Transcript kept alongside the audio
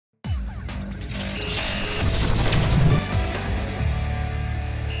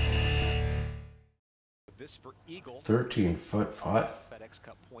This for Eagle. 13-foot putt. FedEx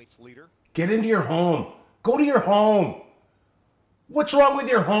Cup points leader. Get into your home. Go to your home. What's wrong with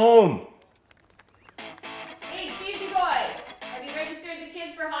your home? Hey, Cheesy boys, have you registered the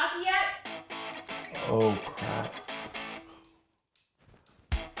kids for hockey yet? Oh, crap.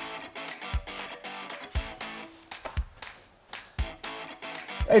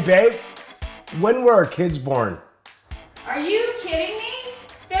 Hey, babe. When were our kids born? Are you kidding me?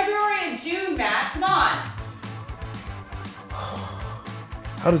 February and June, Matt, come on.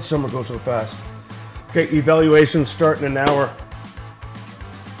 How did summer go so fast? Okay, evaluation start in an hour.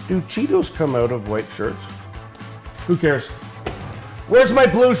 Do Cheetos come out of white shirts? Who cares? Where's my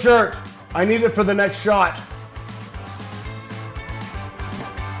blue shirt? I need it for the next shot.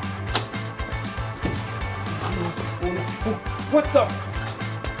 What the?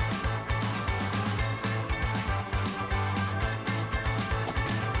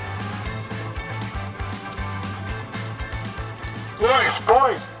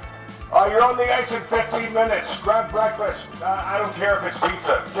 Boys, you're on the ice in 15 minutes. Grab breakfast. I don't care if it's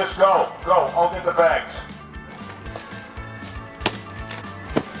pizza. Just go. I'll get the bags.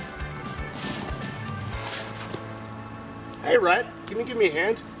 Hey, Rhett, can you give me a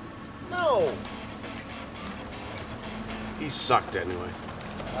hand? No. He sucked anyway.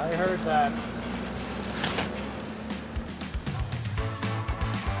 I heard that.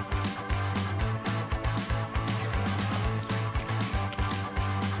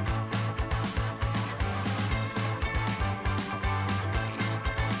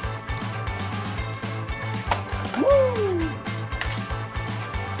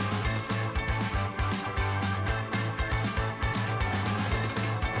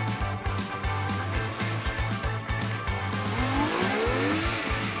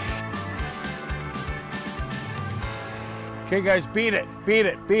 Okay, guys, beat it.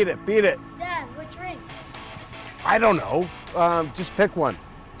 Dad, which ring? I don't know. Just pick one.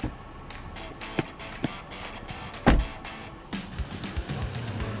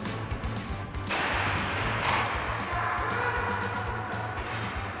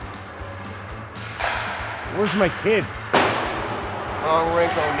 Where's my kid? Wrong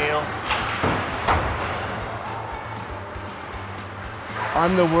rink, O'Neill.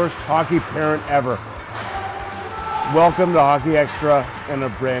 I'm the worst hockey parent ever. Welcome to HockeyXtra and a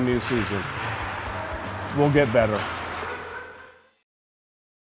brand new season. We'll get better.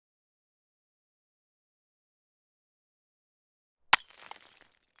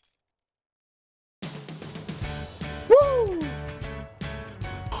 Woo!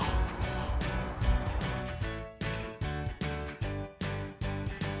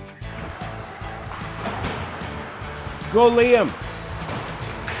 Go, Liam.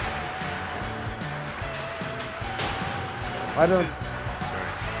 I don't.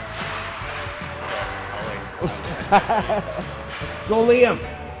 Go, Liam.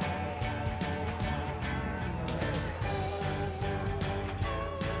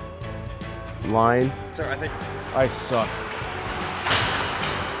 Line. Sir, I think. I suck.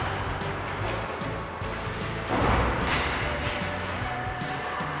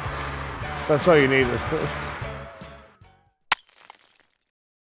 That's all you need is.